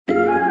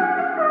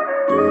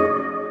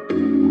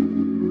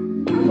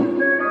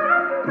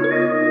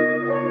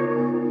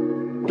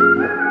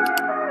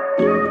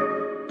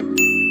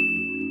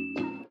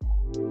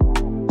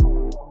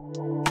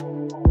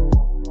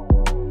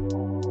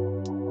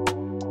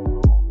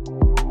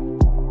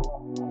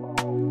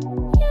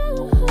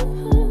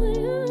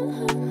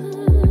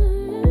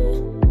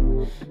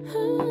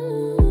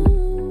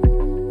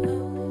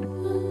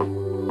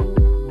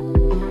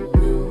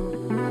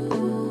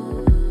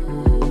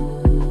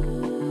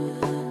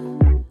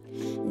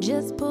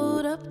Just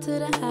pulled up to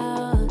the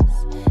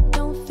house.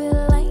 Don't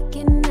feel like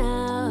getting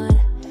out.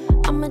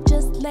 I'ma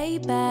just lay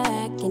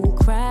back and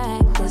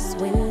crack this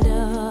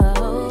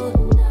window.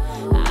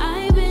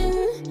 I've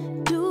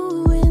been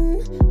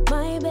doing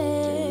my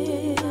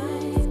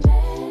best,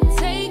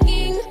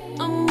 taking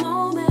a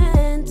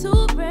moment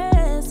to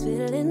rest,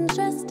 feeling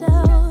stressed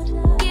out.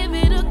 Give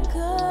it a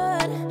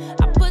cut.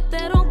 I put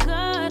that on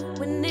God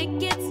when it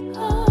gets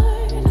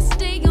hard. I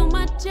stay on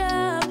my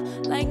job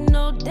like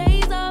no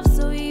days off,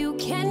 so you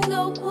can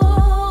go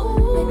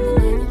home. Make the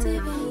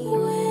negativity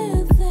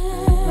with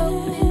that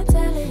broke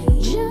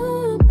mentality.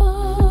 Jump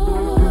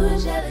on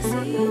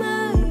jealousy,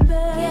 my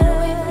bad. Get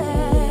away from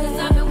me, 'cause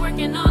I've been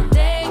working all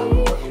day.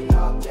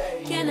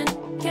 Can I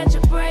catch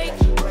a break?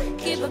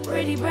 Give a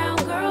pretty brown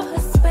girl her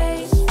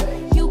space.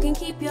 You can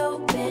keep your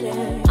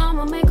bitter.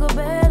 I'ma make a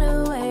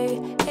better way.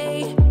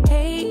 Hey,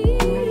 hey.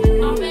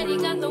 Already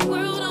got the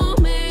world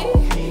on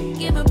me.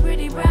 Give a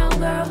pretty brown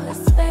girl her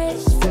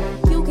space.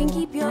 You can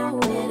keep your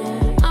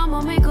bitter.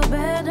 I'ma make a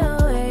better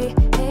way.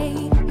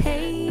 Hey,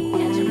 hey.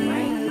 Catch a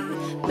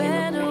break.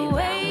 Better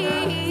way.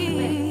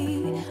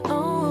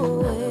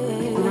 Oh,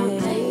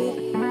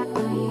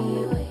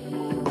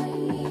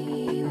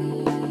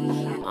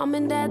 Mom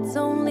and Dad's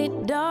only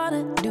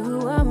daughter.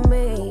 Do I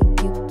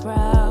make you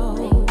proud?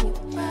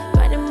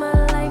 Writing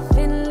my life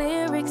in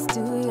lyrics.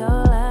 Do you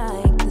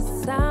like the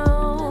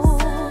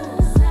sound?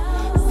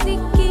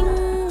 Seeking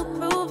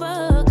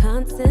approval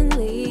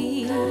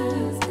constantly.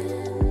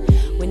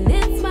 When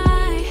it's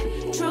my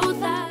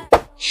truth,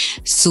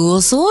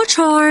 Soul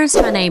Charms.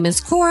 My name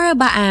is Cora,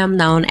 but I am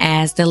known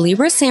as the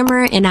Libra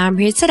Simmer, and I'm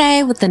here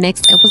today with the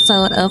next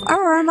episode of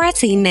Aurora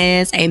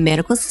Martinez, a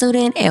medical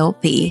student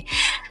LP.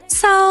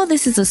 So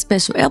this is a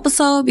special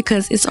episode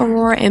because it's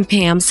Aurora and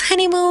Pam's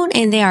honeymoon,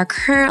 and they are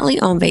currently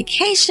on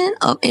vacation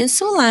up in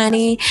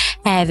Sulani,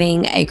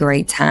 having a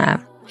great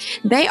time.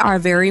 They are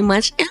very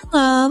much in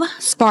love.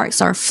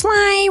 Sparks are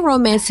flying,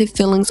 romantic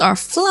feelings are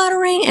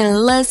fluttering,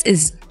 and lust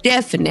is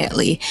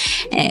definitely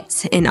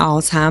at an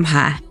all-time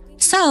high.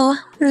 So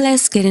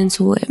let's get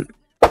into it.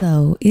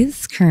 So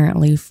it's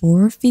currently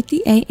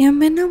 4:50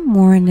 a.m. in the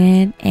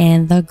morning,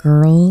 and the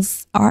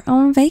girls are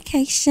on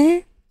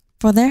vacation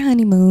for their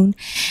honeymoon,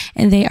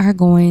 and they are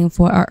going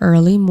for an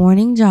early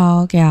morning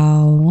jog,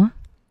 y'all.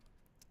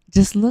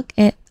 Just look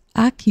at,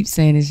 I keep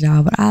saying this,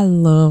 y'all, but I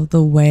love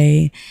the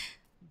way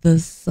the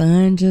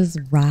sun just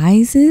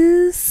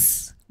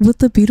rises with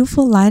the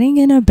beautiful lighting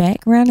in the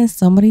background in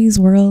some of these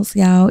worlds,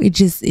 y'all. It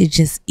just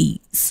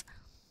eats.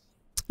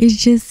 It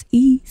just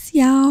eats,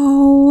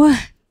 y'all.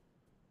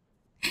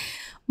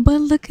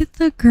 But look at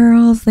the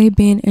girls. They've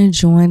been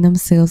enjoying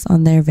themselves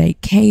on their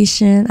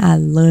vacation. I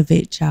love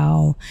it,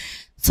 y'all.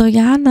 So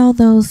y'all know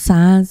those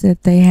signs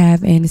that they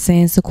have in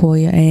San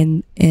Sequoia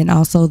and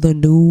also the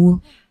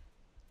new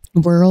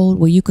world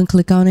where you can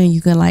click on it and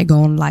you can like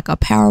go on like a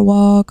power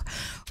walk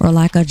or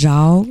like a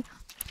jog.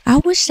 I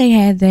wish they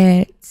had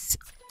that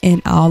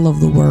in all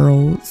of the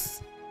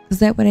worlds, because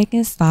that way they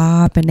can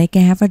stop and they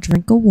can have a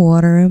drink of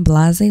water and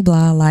blah blah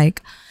blah.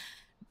 Like,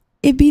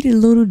 it be the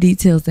little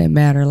details that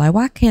matter. Like,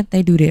 why can't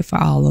they do that for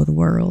all of the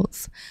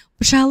worlds?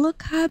 But y'all,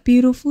 look how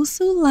beautiful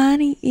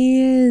Sulani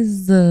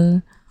is.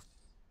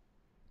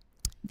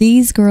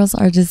 These girls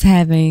are just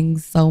having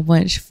so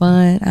much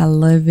fun. I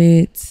love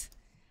it.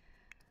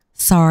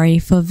 Sorry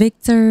for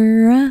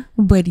Victor,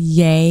 but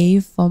yay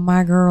for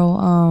my girl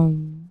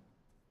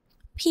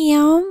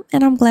Pam.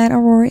 And I'm glad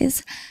Aurora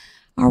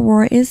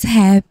is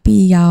happy,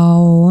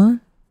 y'all.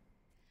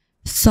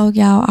 So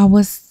y'all, I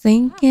was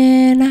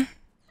thinking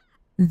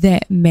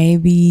that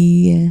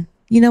maybe,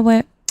 you know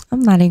what?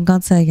 I'm not even gonna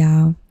tell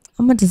y'all.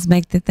 I'm gonna just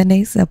make that the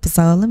next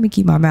episode. Let me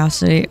keep my mouth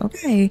shut.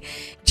 Okay.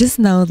 Just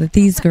know that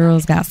these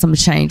girls got some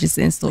changes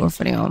in store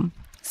for them.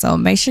 So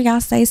make sure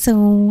y'all stay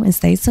tuned and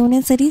stay tuned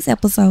into these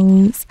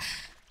episodes.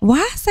 Why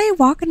I say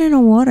walking in the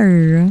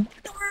water?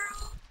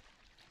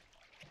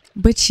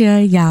 But yeah,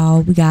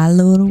 y'all, we got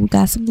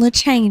some little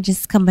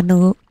changes coming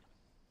up.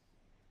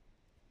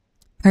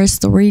 Her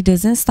story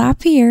doesn't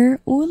stop here.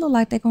 Oh, it look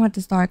like they're gonna have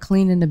to start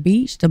cleaning the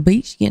beach. The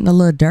beach getting a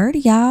little dirty,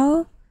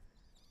 y'all.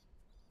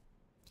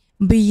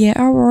 But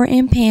yeah, Aurora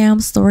and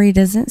Pam's story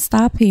doesn't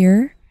stop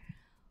here.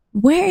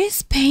 Where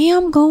is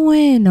Pam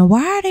going?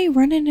 Why are they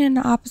running in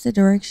the opposite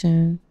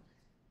direction?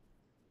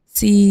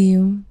 See,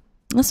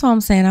 that's what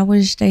I'm saying. I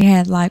wish they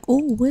had like,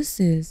 oh, what's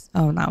this?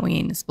 Oh, no, we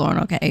ain't exploring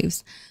no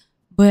caves.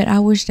 But I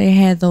wish they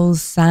had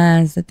those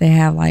signs that they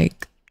have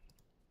like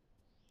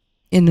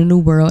in the New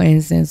World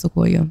and San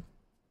Sequoia.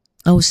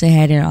 I wish they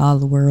had it in all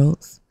the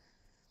worlds.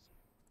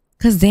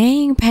 Cause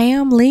dang,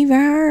 Pam leaving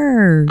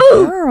her.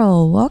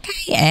 Girl,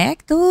 okay,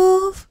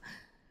 active.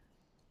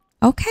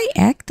 Okay,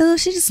 active.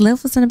 She just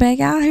left us in the back.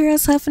 Y'all hear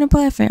us huffing and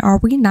puffing. Are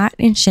we not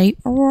in shape,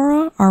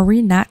 Aurora? Are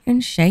we not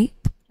in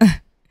shape?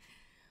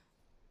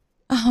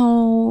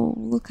 Oh,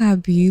 look how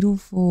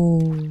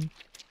beautiful.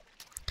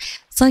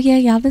 So yeah,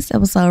 y'all, this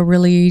episode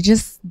really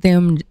just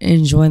them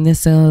enjoying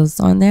themselves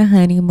on their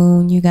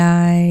honeymoon, you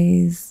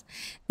guys.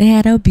 They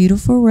had a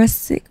beautiful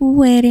rustic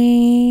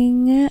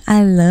wedding.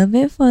 I love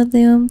it for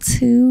them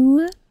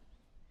too.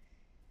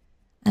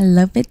 I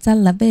love it. I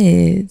love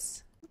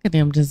it. Look at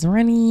them just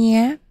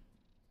running.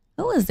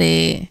 Who is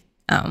it?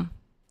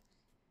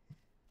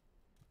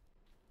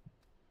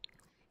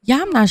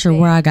 Yeah, I'm not sure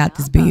where I got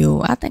this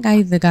bill. I think I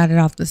either got it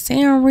off the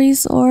Sam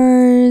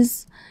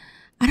Resource.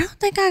 I don't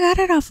think I got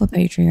it off of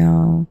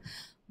Patreon.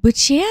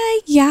 But yeah,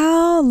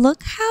 y'all,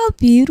 look how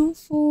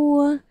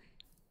beautiful.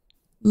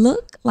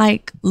 Look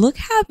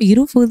how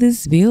beautiful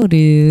this build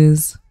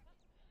is.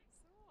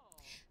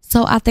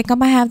 So I think I'm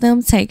gonna have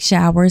them take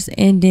showers,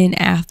 and then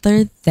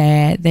after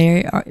that,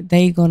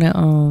 they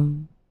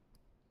gonna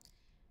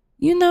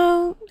you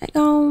know, they're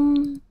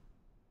gonna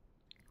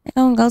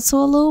go to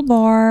a little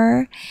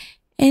bar,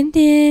 and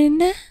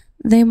then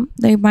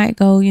they might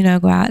go, you know,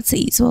 go out to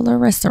eat to a little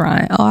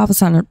restaurant. Oh, I was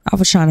trying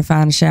to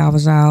find the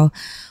showers, y'all.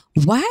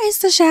 Why is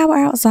the shower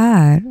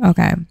outside?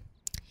 Okay.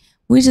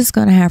 We're just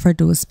gonna have her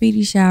do a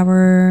speedy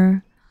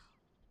shower.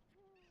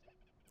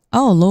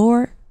 Oh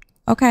Lord.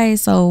 Okay,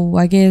 so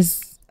I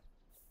guess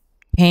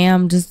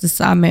Pam just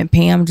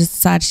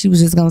decided she was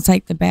just gonna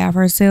take the bath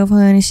herself,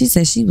 honey. She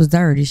said she was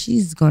dirty.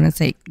 She's gonna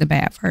take the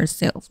bath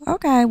herself.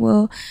 Okay,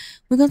 well,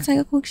 we're gonna take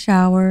a quick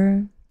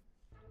shower.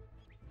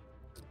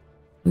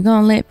 We're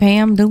gonna let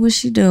Pam do what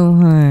she do,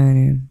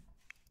 honey.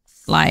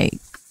 Like,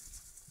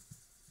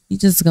 you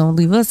just gonna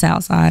leave us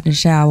outside and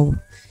shower,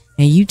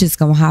 and you just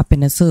gonna hop in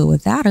the tub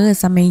without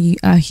us. I mean,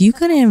 you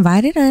could have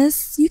invited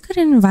us. You could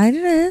have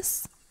invited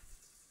us.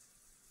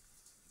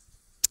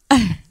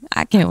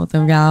 I can't with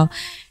them, y'all.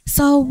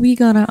 So we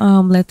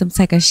gonna let them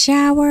take a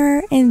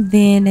shower, and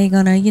then they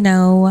gonna, you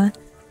know,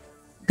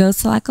 go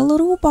to like a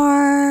little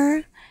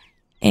bar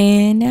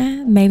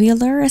and maybe a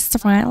little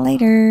restaurant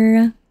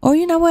later. Or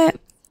you know what?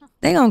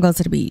 They gonna go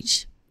to the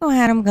beach. We're gonna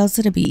have them go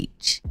to the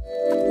beach.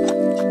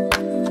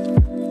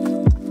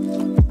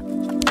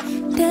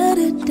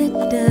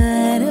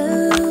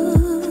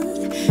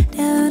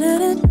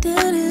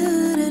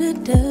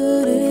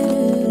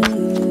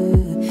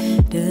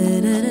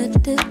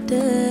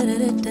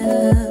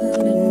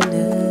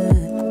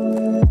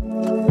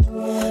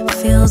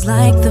 Feels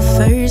like the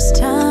first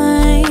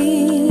time.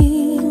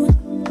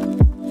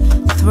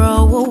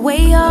 Throw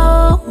away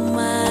all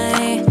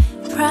my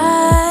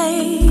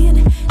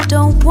pride.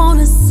 Don't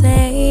wanna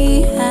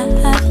say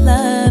I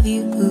love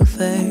you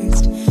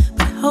first,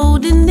 but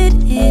holding it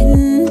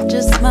in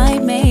just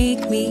might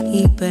make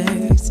me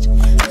burst.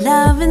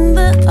 Love in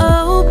the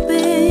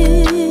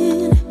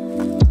open,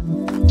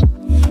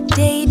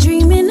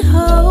 daydreaming,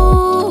 hoping.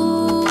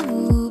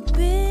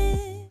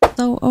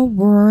 So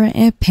Aurora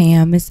and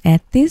Pam is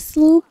at this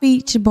little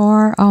beach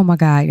bar. Oh my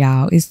God,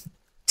 y'all.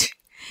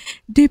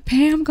 Did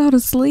Pam go to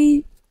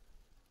sleep?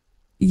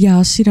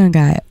 Y'all, she done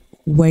got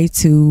way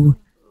too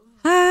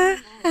high.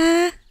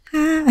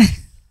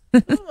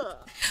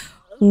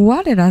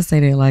 Why did I say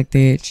that like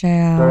that,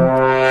 child?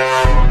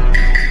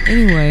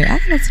 Anyway, I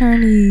gotta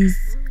turn these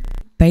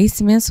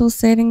base mental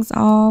settings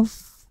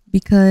off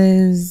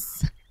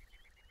because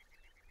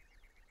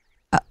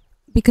I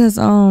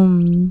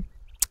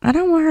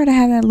don't want her to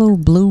have that little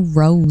blue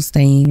rose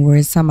thing where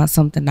it's talking about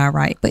something not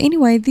right. But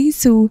anyway,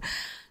 these two,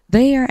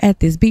 they are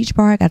at this beach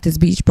bar. I got this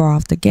beach bar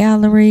off the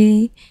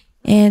gallery,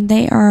 and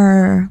they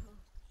are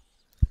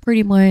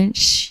pretty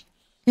much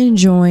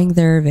enjoying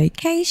their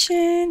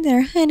vacation,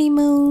 their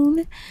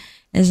honeymoon.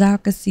 As y'all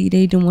can see,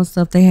 they doing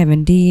stuff they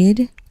haven't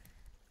did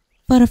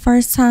for the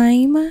first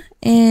time,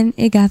 and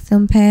it got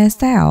them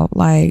passed out.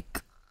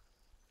 Like,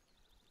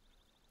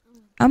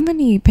 I'm gonna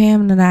need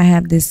Pam to not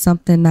have this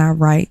something not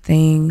right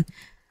thing.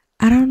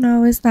 I don't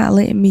know, it's not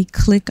letting me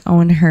click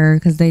on her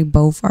because they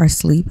both are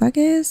asleep, I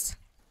guess.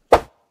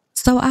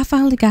 So I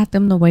finally got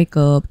them to wake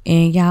up,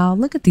 and y'all,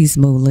 look at these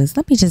moodlets.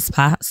 Let me just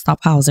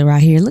stop pausing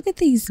right here. Look at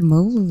these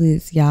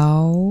moodlets,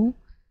 y'all.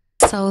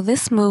 So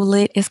this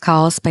moodlet is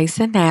called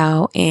Spacing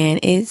Now, and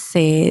it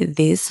said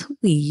this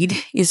weed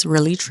is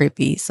really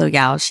trippy. So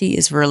y'all, she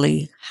is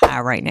really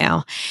high right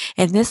now.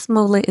 And this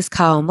moodlet is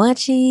called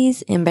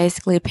Munchies, and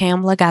basically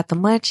Pamela got the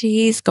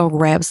munchies. Go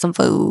grab some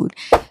food.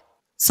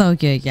 So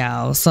yeah,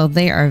 y'all, so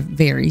they are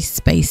very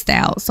spaced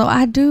out. So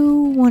I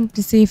do want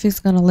to see if it's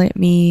gonna let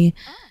me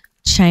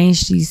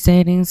change these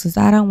settings, because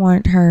I don't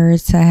want her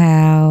to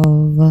have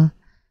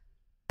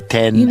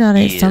 10 you know,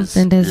 there's years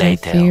something doesn't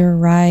later. feel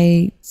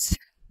right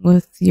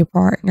with your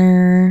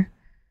partner.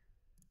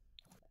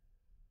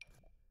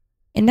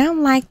 And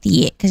I'm like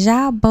that because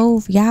y'all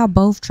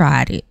both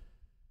tried it.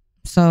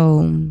 So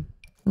I'm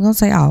gonna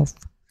say off.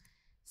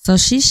 So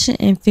she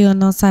shouldn't feel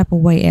no type of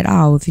way at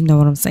all, if you know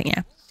what I'm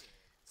saying.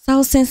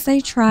 So since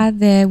they tried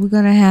that, we're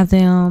gonna have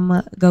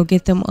them go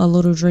get them a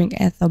little drink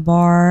at the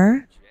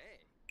bar.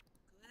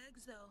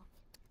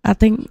 I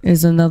think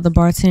there's another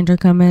bartender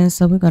coming,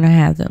 so we're gonna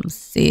have them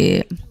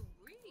sit.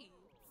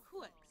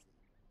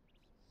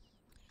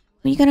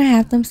 We're gonna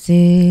have them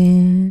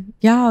sit.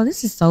 Y'all,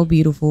 this is so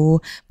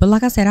beautiful. But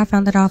like I said, I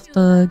found it off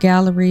the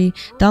gallery.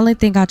 The only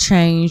thing I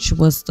changed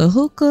was the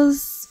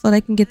hookahs, so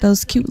they can get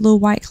those cute little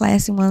white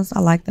classy ones.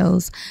 I like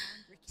those.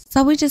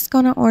 So we're just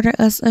gonna order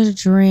us a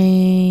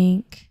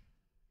drink.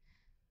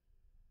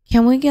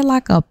 Can we get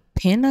like a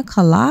pina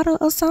colada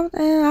or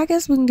something. I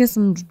guess we can get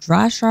some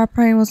dry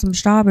strawberry with some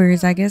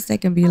strawberries. I guess they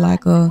can be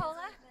like a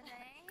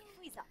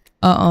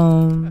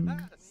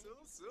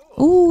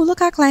ooh, look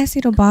how classy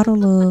the bottle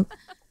look.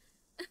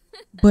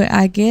 But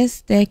I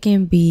guess that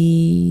can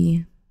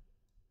be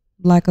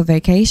like a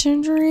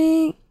vacation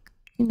drink.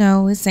 You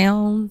know, it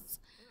sounds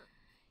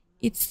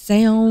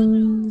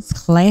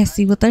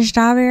classy with the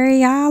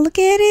strawberry, y'all. Look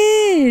at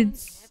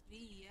it.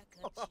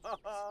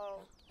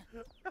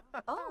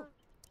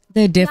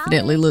 That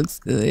definitely looks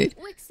good.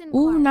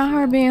 Ooh, not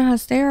her being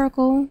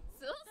hysterical.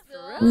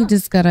 We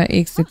just gotta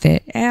exit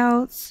that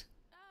out.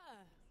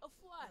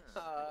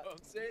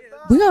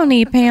 We gonna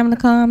need Pam to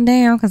calm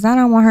down because I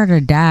don't want her to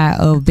die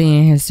of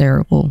being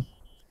hysterical.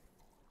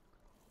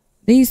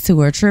 These two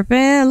are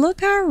tripping.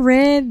 Look how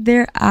red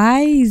their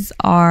eyes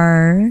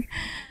are.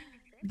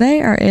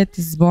 They are at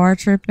this bar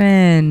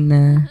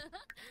tripping.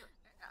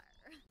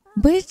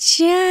 But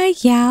yeah,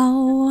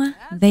 y'all,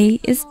 they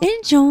is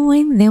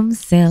enjoying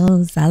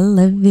themselves. I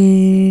love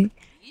it.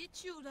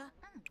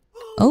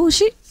 Oh,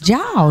 she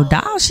drunk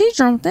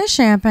that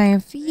champagne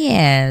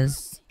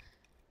fierce.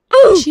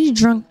 She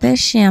drunk that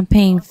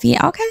champagne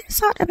fierce. Okay, let's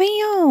talk to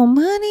Bam,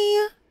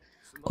 honey.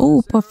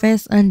 Oh,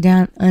 profess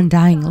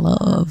undying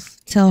love.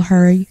 Tell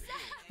her,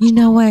 you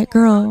know what,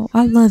 girl,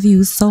 I love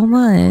you so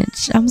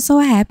much. I'm so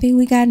happy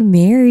we got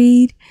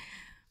married.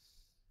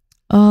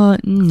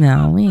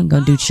 No, we ain't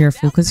gonna do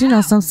cheerful because you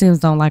know some Sims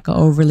don't like an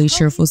overly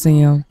cheerful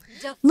Sim.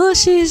 Look,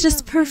 she is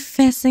just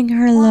professing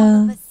her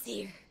love.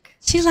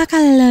 She's like,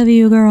 I love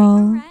you,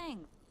 girl.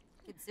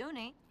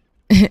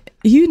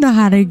 You know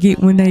how they get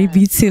when they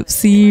be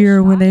tipsy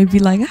or when they be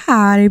like,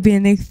 hi, they be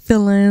in their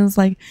feelings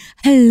like,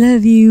 I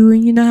love you.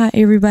 And you know how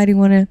everybody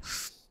want to,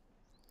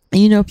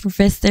 you know,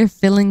 profess their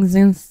feelings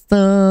and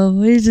stuff.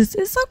 It's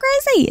so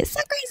crazy. It's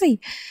so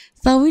crazy.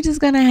 So we just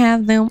gonna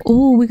have them.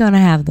 Oh, we're gonna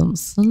have them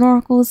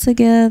snorkel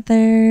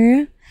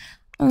together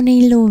on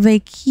a little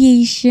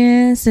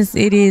vacation since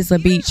it is a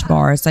beach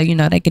bar. So, you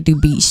know, they could do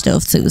beach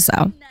stuff too.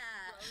 So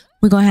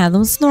we're gonna have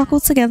them snorkel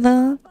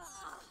together.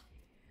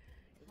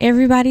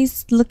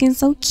 Everybody's looking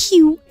so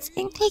cute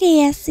and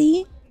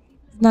classy.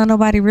 Not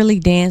nobody really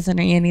dancing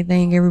or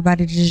anything.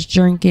 Everybody just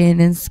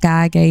drinking and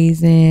sky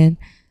gazing.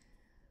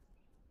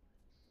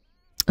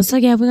 So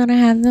yeah, we're gonna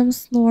have them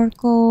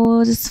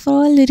snorkel just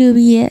for a little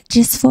bit.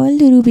 Just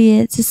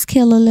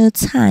kill a little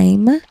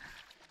time.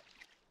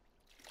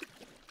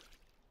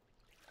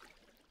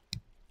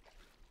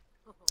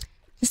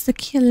 Just to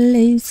kill a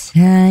little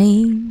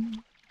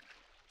time.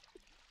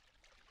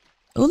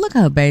 Oh, look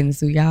at her bathing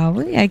suit, y'all.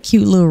 Look at that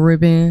cute little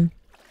ribbon.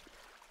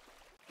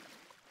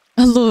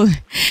 A little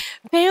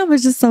Pam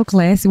is just so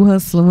classy with her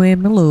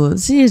swimming. Look,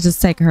 she is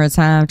just taking her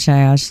time,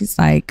 child. She's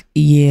like,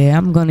 yeah,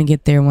 I'm gonna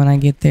get there when I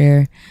get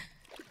there.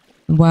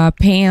 While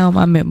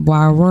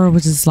Aurora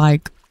was just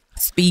like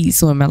speed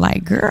swimming.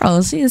 Like,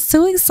 girl, she is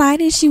so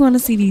excited. She want to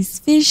see these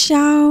fish,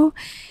 y'all.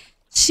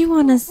 She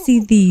want to see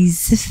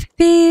these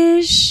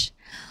fish.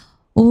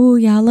 Oh,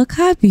 y'all, look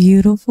how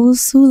beautiful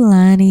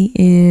Sulani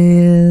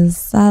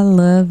is. I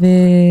love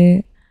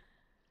it.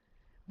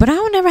 But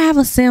I would never have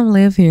a Sim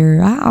live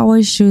here. I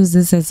always choose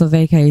this as a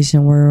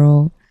vacation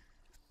world.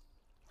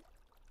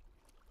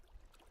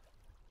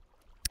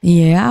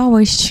 Yeah, I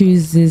always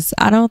choose this.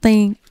 I don't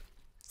think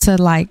to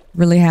like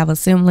really have a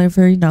Sim live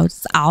here, you know,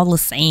 just all the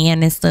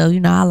sand and stuff. You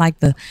know, I like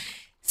the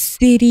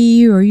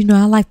city, or you know,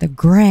 I like the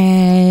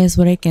grass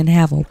where they can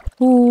have a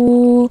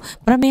pool.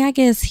 But I mean, I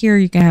guess here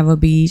you can have a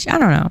beach. I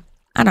don't know.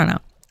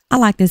 I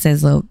like this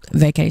as a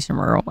vacation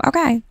world.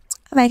 Okay,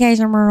 a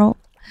vacation world.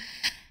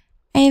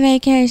 A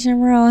vacation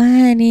world,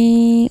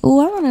 honey.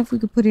 Oh, I wonder if we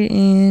could put it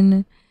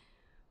in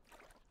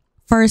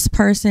first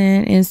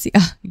person and see.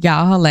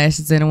 Y'all, her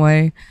lashes in the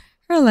way.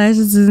 Her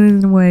lashes is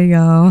in the way,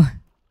 y'all.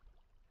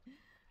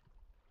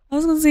 I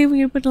was gonna see if we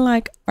can put it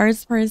like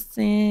first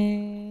person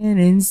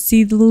and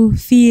see the little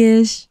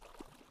fish.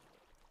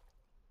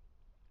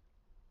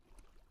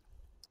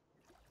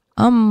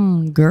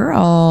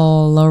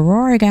 Girl,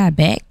 Aurora got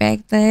back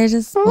there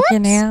just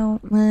looking out,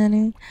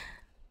 honey.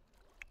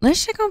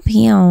 Let's check on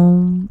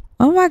Pam.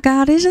 Oh my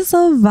God, it's just a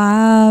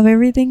vibe.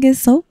 Everything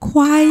is so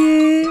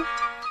quiet.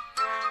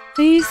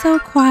 He's so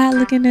quiet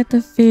looking at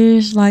the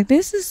fish. Like,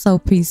 this is so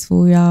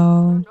peaceful,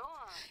 y'all.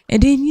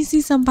 And then you see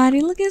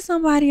somebody, look at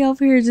somebody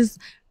over here just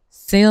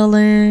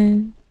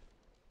sailing.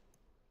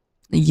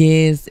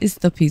 Yes, it's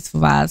the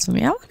peaceful vibes for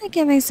me. I wonder,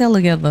 can they sail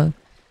together?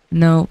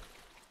 No,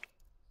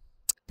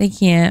 they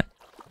can't.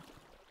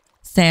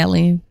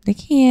 Sadly, they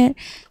can't.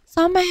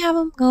 So I'm gonna have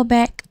them go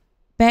back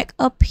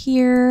up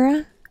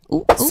here.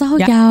 Ooh, so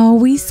y'all,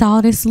 we saw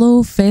this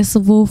little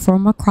festival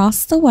from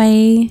across the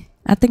way.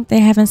 I think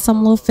they're having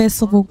some little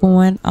festival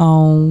going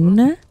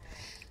on.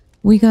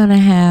 We're gonna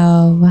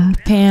have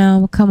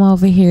Pam come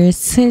over here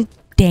to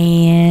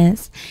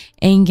dance,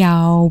 and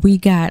y'all, we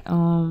got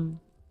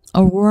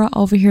Aurora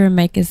over here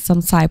making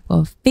some type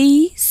of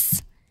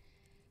feast.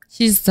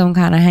 She's just gonna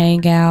kind of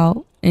hang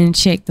out and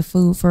check the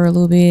food for a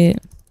little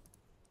bit.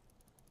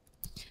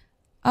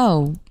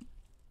 Oh,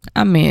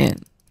 I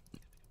meant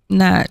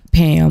not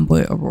Pam,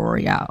 but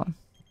Aurora, y'all.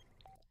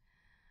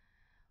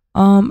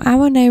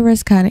 Our neighbor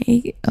is kind of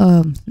icky.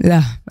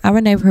 Yeah,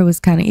 our neighborhood was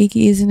kind of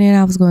icky, isn't it?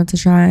 I was going to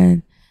try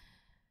and.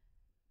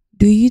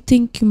 Do you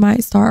think you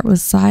might start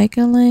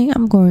recycling?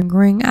 I'm going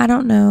green. I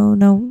don't know.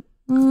 No,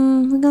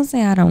 we're gonna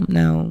say I don't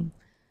know.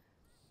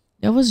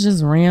 It was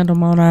just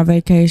random on our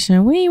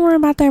vacation. We ain't worrying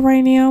about that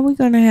right now. We're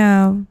gonna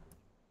have,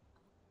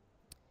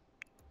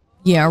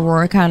 yeah,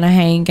 Aurora kind of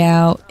hang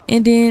out,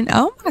 and then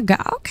oh my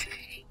god,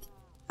 okay,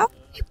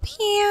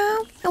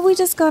 Pam, and we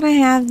just gonna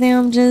have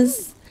them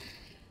just.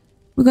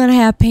 We're gonna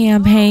have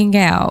Pam hang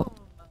out.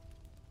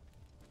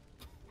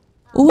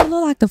 Oh, it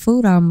look like the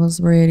food almost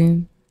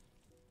ready.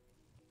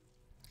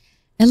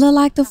 It look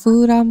like the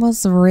food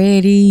almost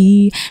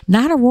ready.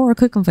 Not Aurora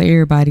cooking for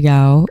everybody,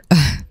 y'all.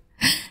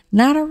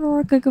 Not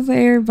Aurora cooking for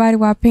everybody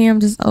while Pam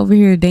just over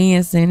here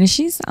dancing. And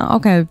she's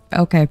okay,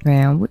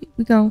 Pam.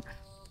 We gonna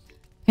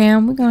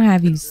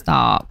have you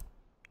stop.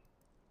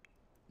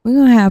 We're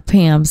gonna have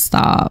Pam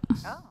stop.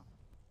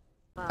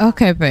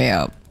 Okay,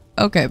 Pam.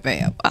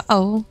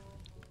 Uh-oh.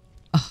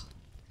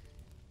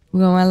 We're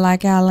gonna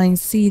like y'all ain't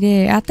see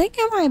that. I think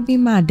it might be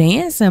my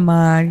dancing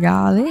mind,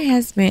 y'all. It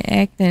has been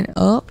acting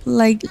up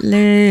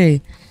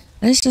lately.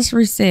 Let's just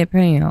reset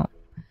Pam.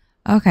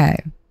 Okay.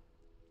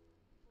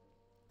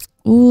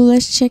 Ooh,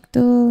 let's check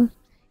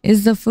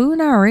is the food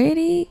not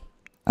ready?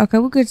 Okay,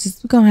 we're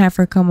gonna have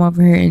her come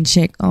over here and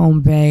check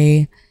on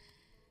Bay.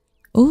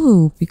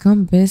 Ooh,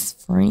 become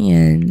best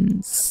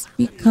friends.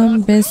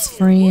 Become best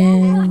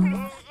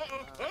friends.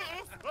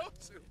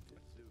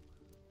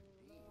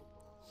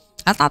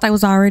 I thought they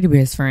was already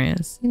best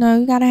friends. You know,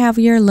 you gotta have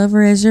your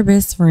lover as your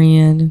best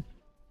friend.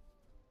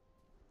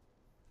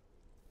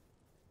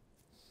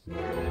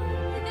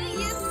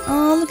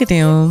 Oh, look at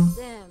them.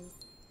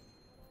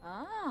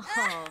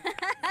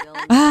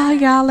 Oh,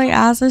 y'all, their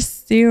eyes are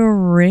still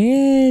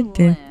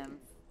red.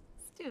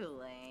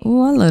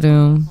 Oh, I love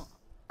them.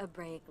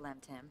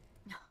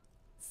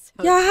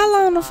 Y'all, how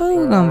long the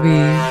food gonna be?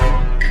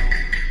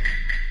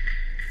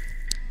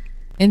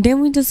 And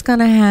then we just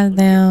gonna have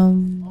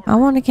them. I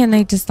wonder, can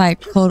they just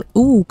like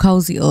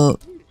cozy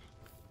up?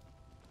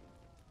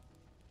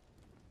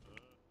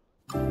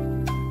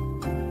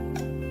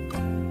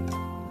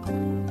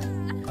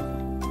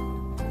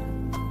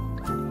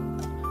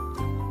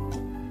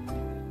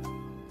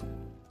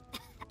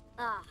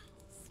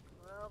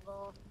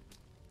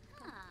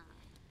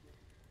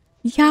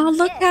 Y'all,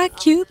 look how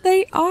cute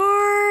they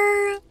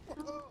are.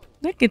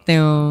 Look at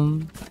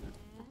them.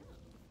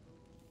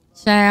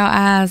 Child,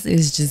 eyes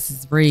is just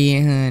as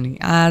red, honey.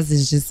 Eyes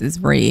is just as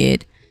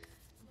red.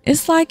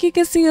 It's like you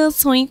can see a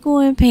twinkle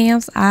in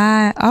Pam's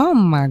eye. Oh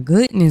my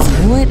goodness,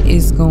 what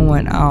is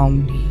going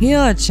on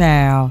here,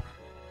 child?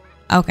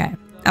 Okay.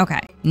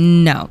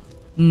 No.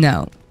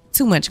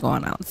 Too much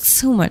going on.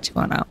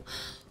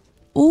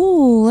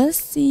 Ooh, let's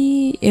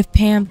see if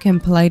Pam can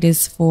play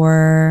this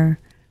for...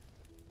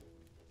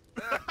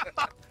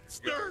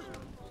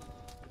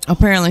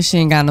 Apparently she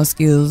ain't got no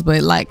skills,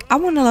 but like I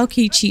want to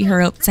low-key cheat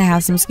her up to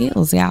have some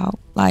skills, y'all.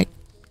 Like,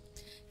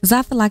 cause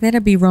I feel like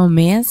that'd be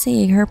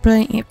romantic. Her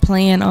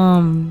playing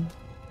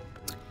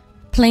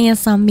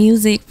some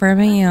music for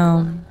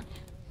Pam.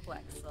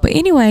 But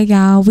anyway,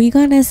 y'all, we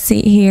gonna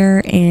sit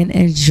here and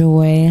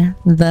enjoy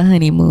the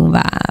honeymoon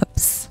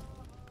vibes.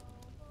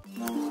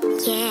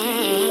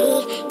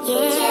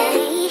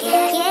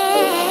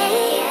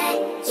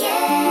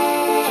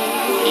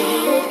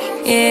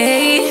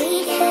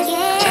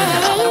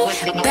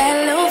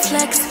 Bad little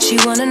flex, she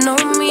wanna know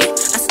me.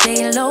 I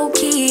stay low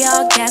key,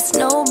 all gas,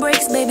 no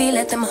brakes, baby,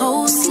 let them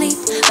hoes sleep.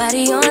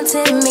 Body on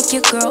 10, make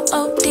your girl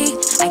OD.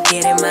 I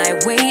get in my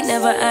way,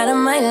 never out of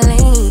my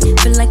lane.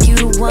 Feel like you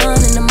the one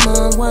and I'm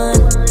on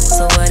one.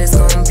 So what it's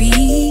gonna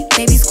be?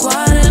 Baby,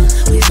 squad up,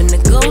 we finna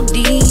go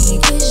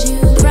deep.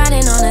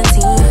 Riding on a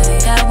team,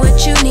 got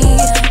what you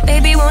need.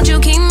 Baby, won't you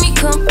keep me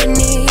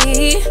company?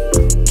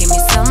 Give me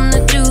something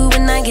to do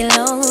when I get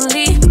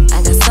lonely.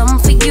 I got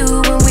something for you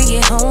when we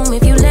get home.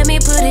 If you let me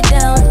put it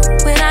down,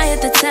 when I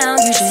hit the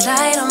town, you should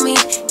ride on me.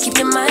 Keep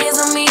your eyes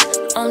on me.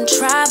 On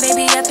try,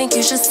 baby, I think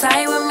you should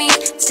side with me.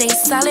 Stay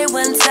solid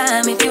one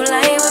time if you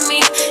lie with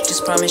me.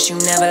 Just promise you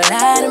never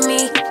lie to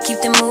me.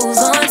 Keep the moves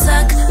on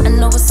tuck. I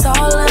know it's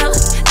all up.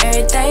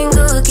 Everything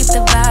good. Keep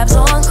the vibes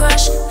on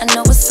crush. I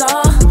know it's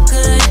all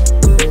good.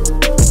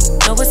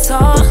 Know it's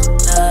all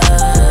love.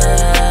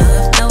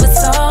 Know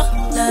it's all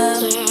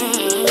love.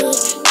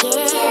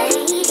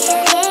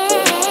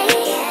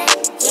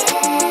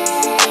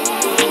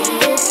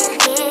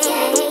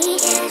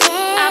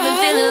 I've been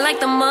feeling like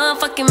the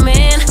motherfucking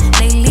man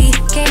lately.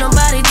 Can't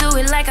nobody do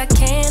it like I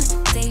can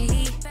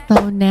daily.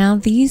 So now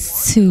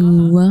these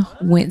two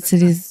went to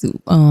this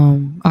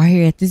are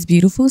here at this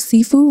beautiful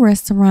seafood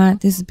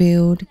restaurant. This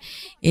build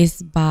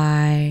is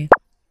by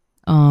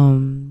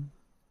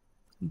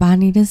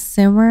Bonnie the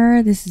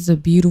Simmer. This is a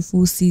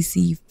beautiful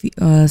CC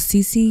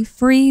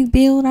free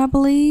build, I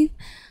believe.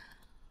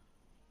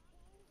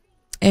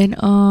 And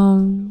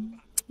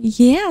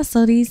yeah,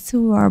 so these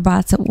two are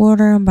about to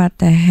order. I'm about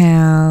to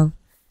have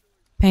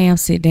Pam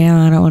sit down.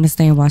 I don't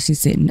understand why she's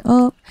sitting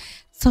up.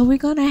 So we're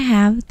gonna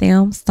have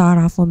them start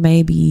off with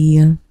maybe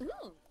an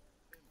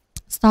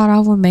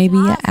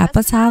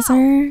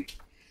appetizer.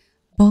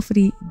 Both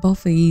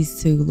of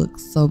these two look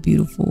so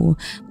beautiful.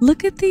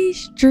 Look at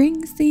these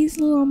drinks. These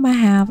little, I'm gonna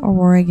have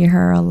Aurora get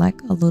her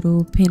like a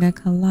little pina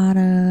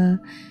colada.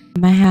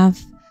 I'm gonna have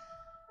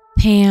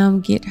Pam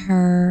get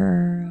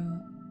her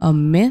a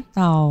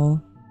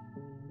menthol.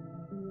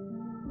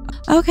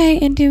 Okay,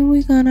 and then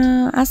we're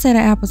gonna, I said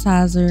an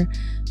appetizer,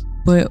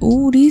 but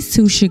ooh, these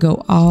two should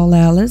go all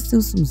out. Let's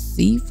do some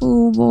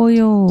seafood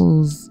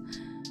boils.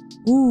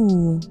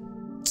 Ooh,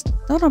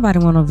 don't nobody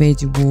want a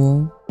veggie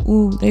boil.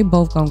 Ooh, they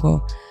both gonna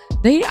go.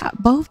 They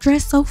both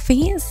dressed so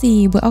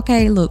fancy. But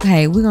okay, look,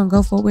 hey, we're gonna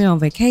go for it. We're on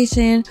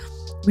vacation.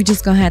 We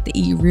just gonna have to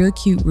eat real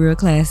cute, real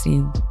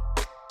classy.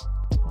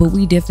 But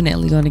we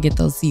definitely gonna get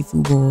those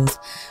seafood bowls.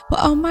 But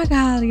oh my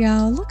God,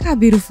 y'all, look how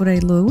beautiful they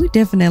look. We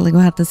definitely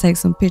gonna have to take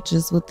some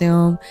pictures with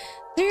them.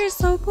 They're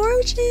so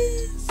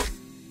gorgeous.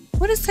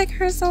 What is taking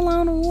her so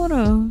long to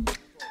water?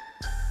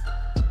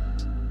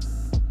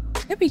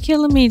 It'd be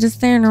killing me just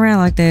staring around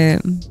like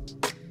that.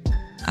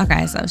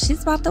 Okay, so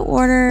she's about to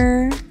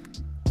order.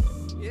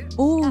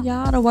 Oh,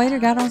 y'all, the waiter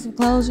got on some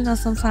clothes. You know,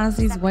 sometimes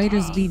these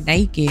waiters be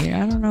naked.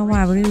 I don't know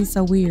why, but it is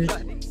so weird.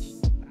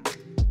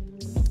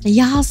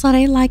 Y'all, so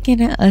they like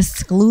in an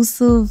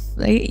exclusive,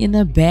 they in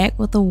the back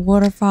with the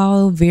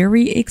waterfall.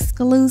 Very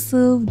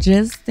exclusive,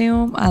 just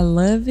them. I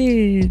love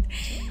it.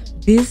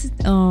 This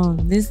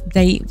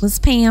date was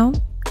Pam.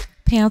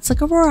 Pam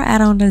took Aurora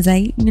out on the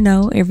date. You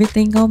know,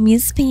 everything on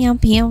Miss Pam.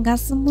 Pam got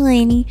some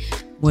money.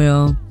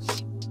 Well,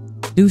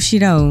 do she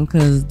though?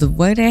 Because the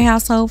way their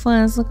household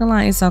funds looking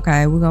like, it's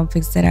okay. We're gonna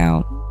fix it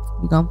out.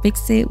 We're gonna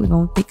fix it. We're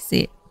gonna fix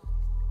it.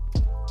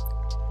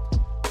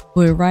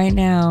 But right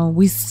now,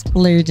 we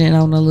splurging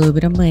on a little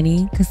bit of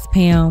money because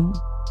Pam,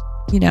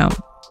 you know,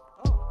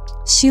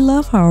 she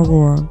love her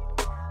Aurora.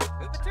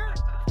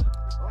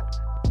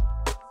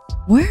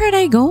 Where are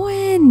they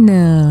going?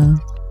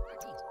 Not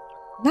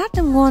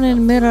them going in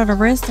the middle of the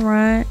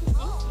restaurant.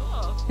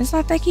 It's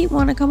like they keep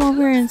wanting to come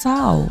over here and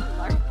talk.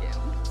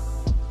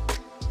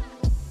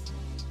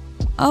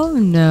 Oh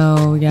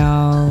no,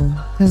 y'all.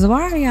 Because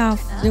why are y'all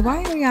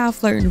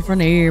flirting in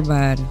front of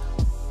everybody?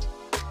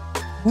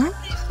 Why are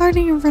they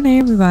flirting in front of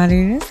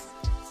everybody?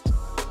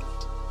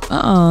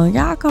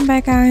 Y'all come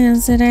back out here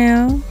and sit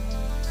down.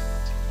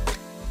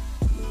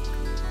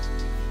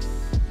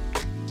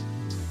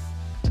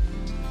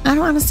 I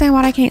don't understand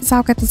why they can't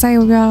talk at the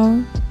table,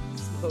 y'all.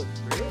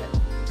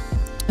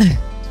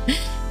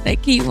 They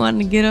keep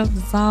wanting to get up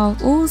to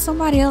talk. Ooh,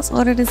 somebody else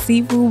ordered a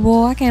seafood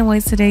bowl. I can't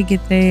wait till they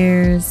get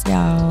theirs,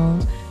 y'all.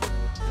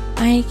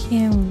 I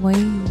can't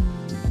wait.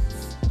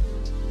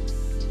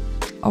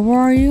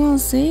 Aurora, you gonna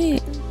see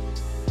it?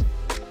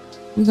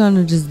 We're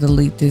gonna just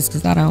delete this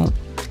because I don't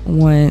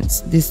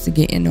want this to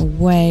get in the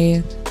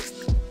way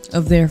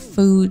of their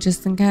food,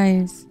 just in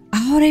case.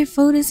 Oh, their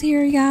food is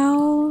here,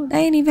 y'all. They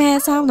ain't even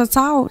had time to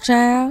talk,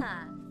 child.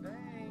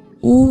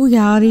 Ooh,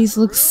 y'all, these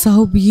look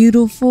so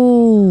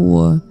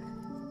beautiful.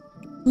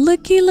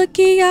 Looky,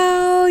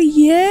 y'all.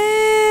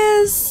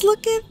 Yes,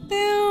 look at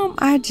them.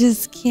 I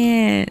just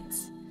can't.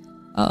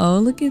 Uh-oh,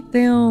 look at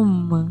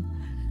them.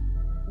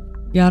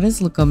 Y'all, this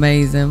look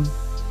amazing.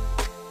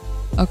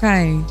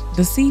 Okay,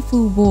 the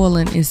seafood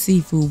boiling is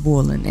seafood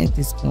boiling at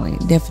this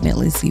point.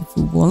 Definitely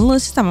seafood boiling.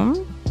 Look, she's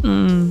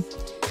talking.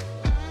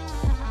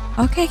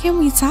 Okay, can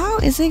we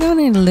talk? Is it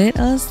gonna let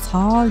us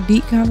talk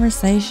deep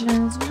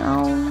conversations?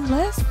 No,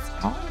 let's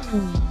talk.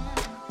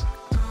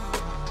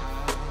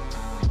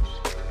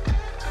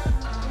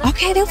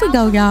 Okay, there we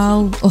go,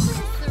 y'all.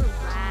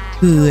 Oh,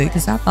 good,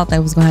 because I thought they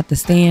was gonna have to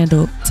stand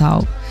up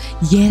talk.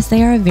 Yes,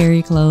 they are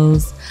very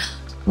close.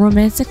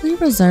 Romantically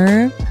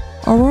reserved.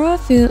 Aurora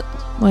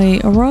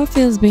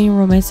feels being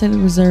romantically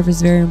reserved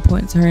is very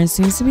important to her and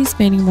seems to be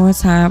spending more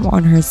time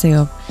on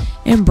herself.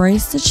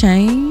 Embrace the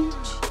change.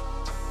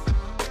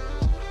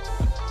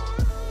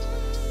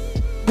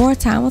 More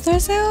time with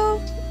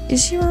herself?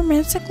 Is she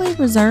romantically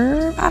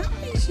reserved? I don't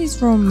think she's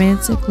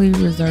romantically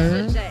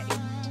reserved.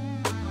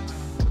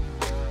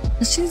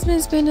 She's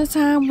been spending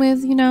time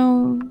with, you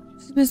know,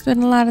 she's been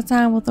spending a lot of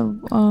time with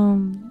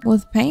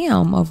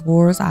Pam, of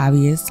course,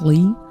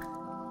 obviously.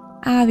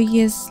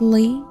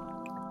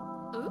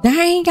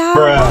 Dang, y'all,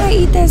 why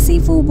eat that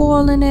seafood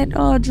boil and that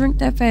drink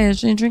that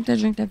fast and drink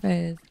that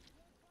fast.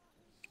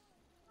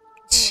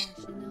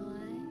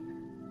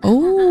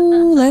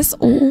 Let's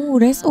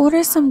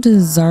order some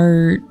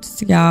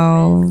desserts,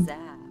 y'all.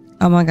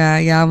 Oh my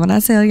God, y'all, when I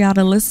tell y'all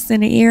the lists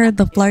in the air,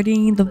 the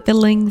flirting, the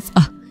feelings,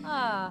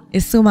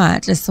 it's too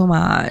much. It's too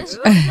much.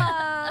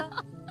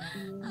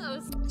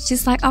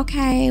 She's like,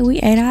 okay, we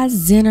ate our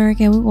dinner.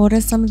 Can we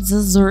order some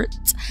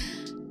desserts?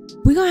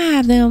 We're gonna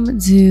have them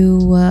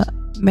do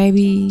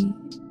maybe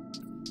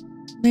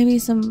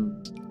some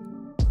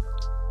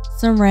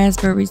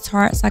raspberry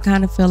tarts. I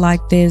kind of feel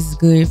like this is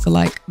good for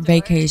like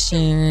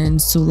vacation,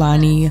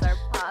 Sulani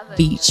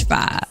beach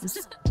vibes.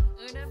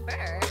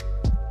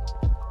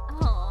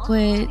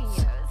 But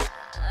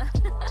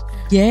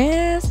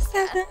Yes.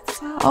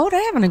 Oh,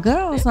 they're having a good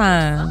old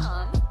time.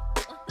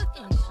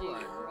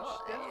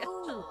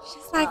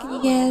 She's like,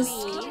 yes,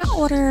 can I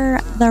order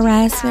the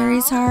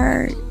raspberry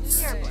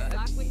tarts?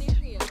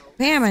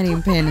 Pam ain't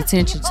even paying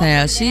attention to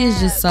her. She is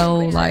just so,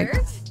 like,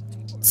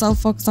 so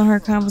focused on her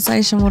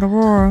conversation with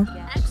Aurora.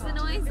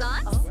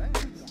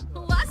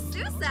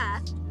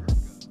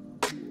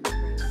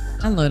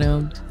 I love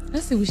them.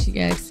 Let's see what she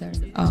asked her.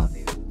 Oh.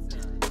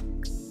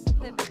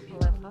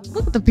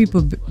 Look at the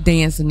people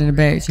dancing in the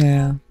back,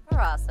 child.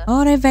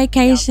 Oh, that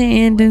vacation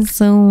ending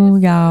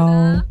soon,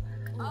 y'all.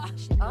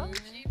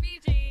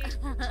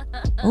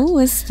 Oh,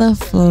 it's the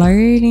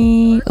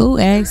flirting. Oh,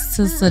 acts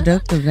to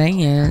seductive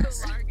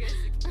dance.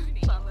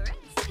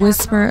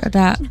 Whisper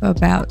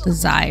about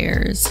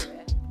desires.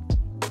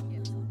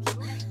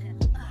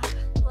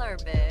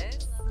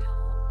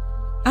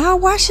 Oh,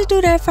 why she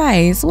do that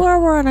face? What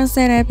word I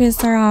said that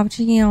pissed her off,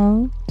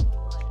 Chion?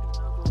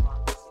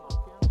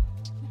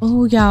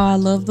 Oh, y'all, I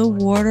love the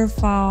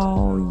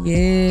waterfall.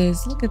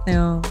 Yes, look at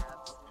them.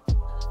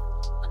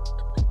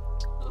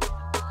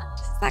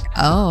 She's like,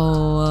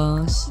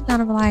 oh, she's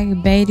gonna be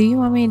like, babe, do you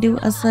want me to do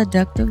a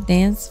seductive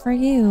dance for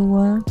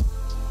you?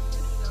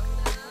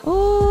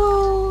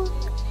 Oh,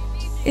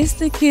 it's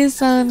the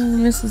kiss on the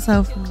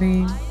mistletoe for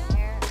me.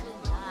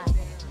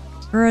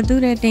 Girl, do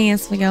that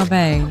dance for your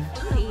babe.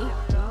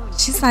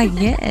 She's like,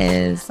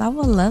 yes, I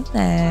would love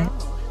that.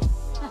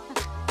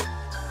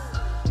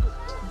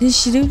 Did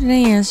she do the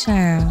dance,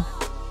 child?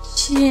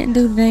 She didn't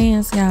do the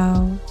dance,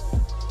 y'all.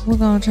 We're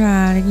gonna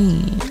try it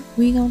again.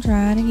 We gonna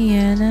try it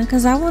again.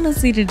 Cause I wanna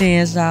see the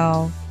dance,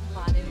 y'all.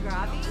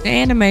 The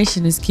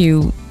animation is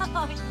cute.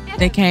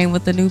 They came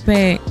with the new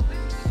pack.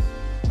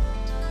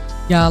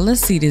 Y'all,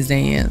 let's see this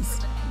dance.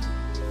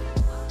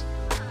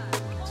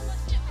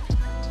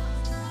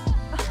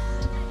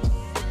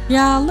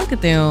 Y'all, look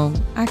at them.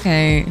 I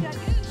can't.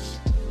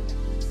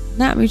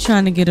 Not me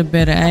trying to get a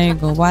better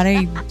angle. Why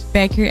they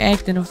back here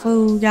acting a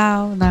fool,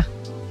 y'all? Nah.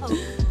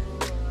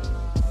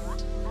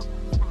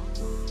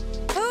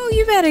 Oh,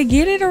 you better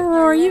get it,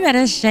 Aurora. You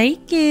better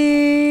shake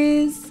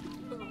it.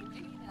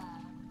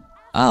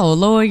 Oh,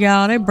 Lord,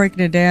 y'all. They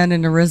breaking it down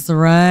in the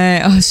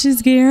restaurant. Oh,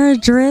 she's getting her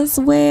dress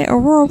wet.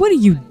 Aurora, what are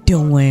you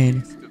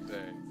doing?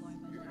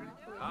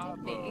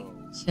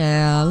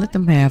 Child, let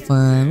them have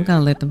fun. We're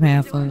gonna let them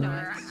have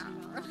fun.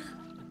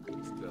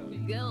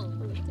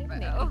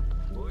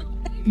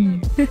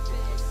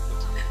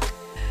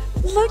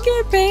 Look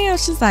at Pam.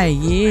 She's like,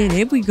 yeah,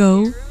 there we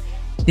go.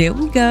 There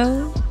we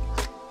go.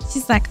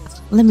 She's like,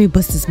 let me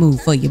bust this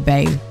move for you,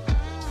 babe.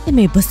 Let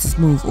me bust this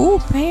move. Oh,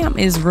 Pam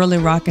is really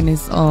rocking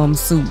this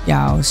suit,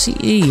 y'all. She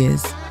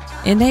is.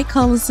 And they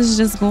colors is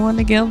just going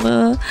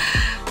together.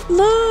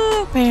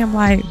 Look, Pam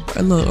like,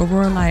 look,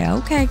 Aurora like,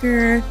 okay,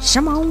 girl.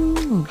 Come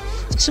on.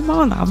 Come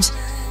on.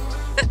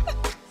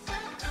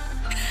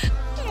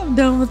 I'm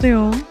done with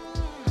them.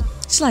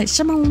 She's like,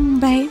 come on,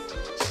 babe.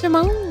 Come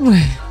on.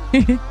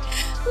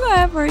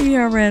 Laugh right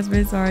here,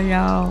 raspberry. Sorry,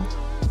 y'all.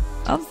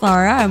 I'm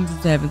sorry. I'm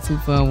just having too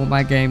fun with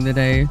my game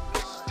today.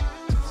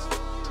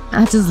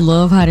 I just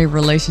love how their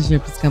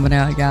relationship is coming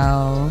out,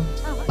 y'all.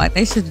 Like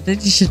they should have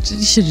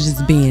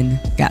just been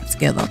got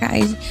together,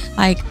 okay?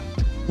 Like,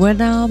 well,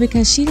 no,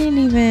 because she didn't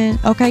even.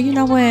 Okay, you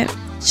know what?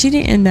 She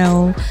didn't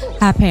know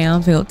how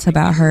Pam felt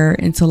about her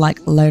until like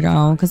later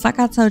on. Cause like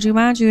I told you,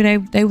 mind you,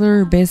 they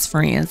were best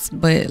friends,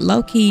 but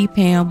low key,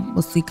 Pam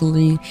was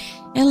secretly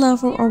in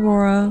love with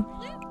Aurora.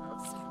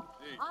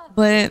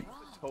 But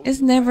it's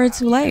never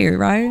too late,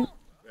 right?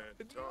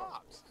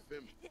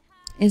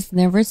 It's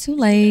never too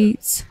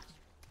late.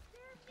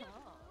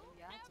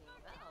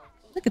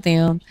 Look at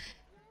them.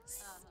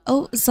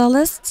 Oh, so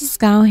let's just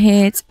go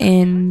ahead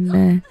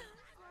and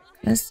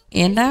let's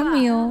end our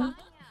meal.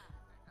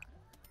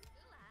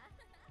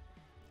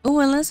 Oh,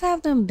 and let's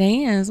have them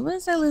dance. What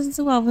is that listen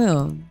to over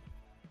here?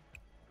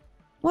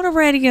 What a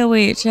radio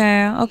with,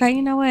 child. Okay,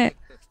 you know what?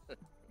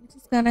 I'm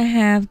just gonna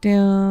have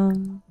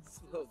them.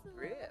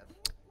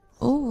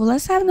 Oh,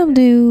 let's have them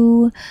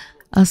do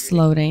a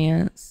slow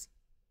dance.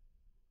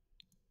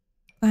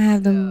 I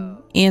have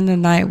them end the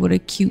night with a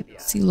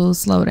cutesy little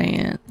slow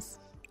dance.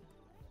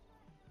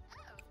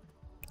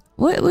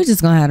 We're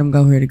just gonna have them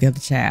go here together,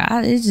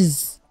 child. It's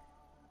just.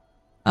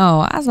 Oh,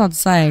 I was about to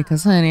say,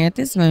 because honey, at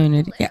this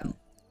moment, yeah,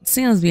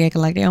 Sims be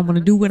acting like they don't want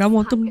to do what I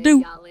want them to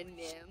do.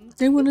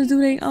 They want to do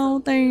their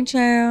own thing,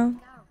 child.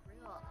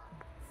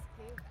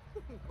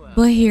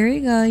 But here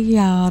we go,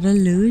 y'all. The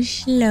little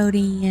slow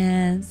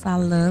dance. I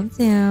love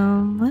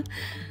them.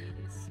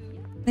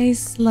 They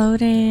slow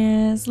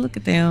dance. Look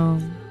at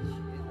them.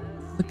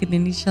 Looking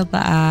in each other's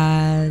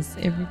eyes.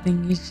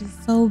 Everything is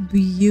just so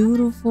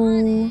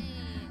beautiful.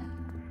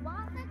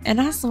 And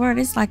I swear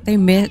it's like they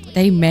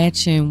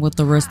matching with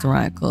the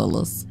restaurant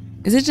colors.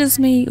 Is it just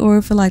me, or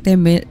I feel like they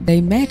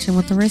matching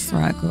with the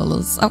restaurant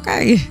colors?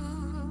 Okay.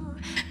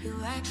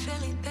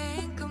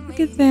 Look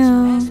at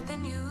them.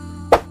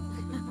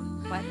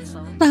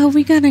 So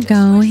we're gonna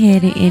go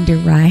ahead and end it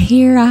right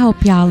here. I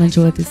hope y'all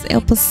enjoyed this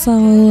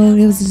episode.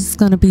 It was just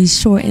gonna be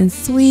short and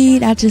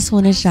sweet. I just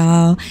wanted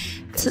y'all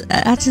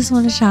I just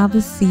want y'all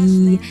to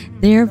see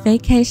their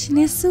vacation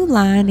in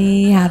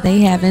Sulani, how they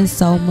having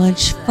so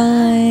much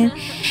fun,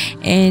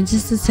 and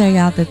just to tell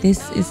y'all that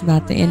this is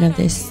not the end of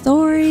this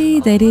story,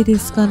 that it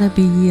is gonna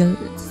be a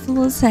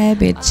little tad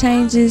bit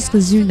changes,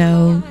 because you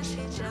know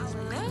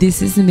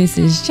this is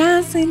Mrs.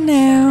 Johnson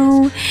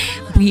now.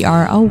 We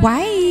are a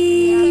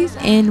wife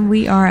and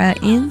we are an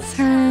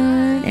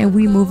intern, and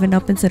we moving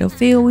up into the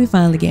field. We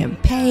finally getting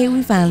paid.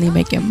 We finally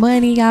making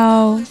money,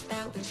 y'all.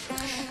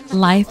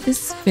 Life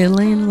is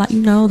feeling like,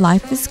 you know,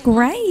 life is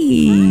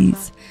great.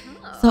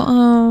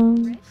 So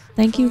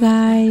thank you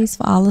guys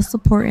for all the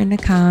support in the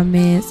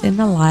comments and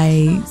the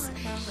likes.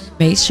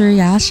 Make sure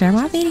y'all share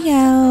my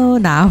video.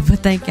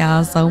 But thank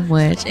y'all so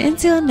much.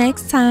 Until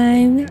next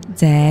time,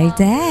 dag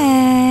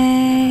dag.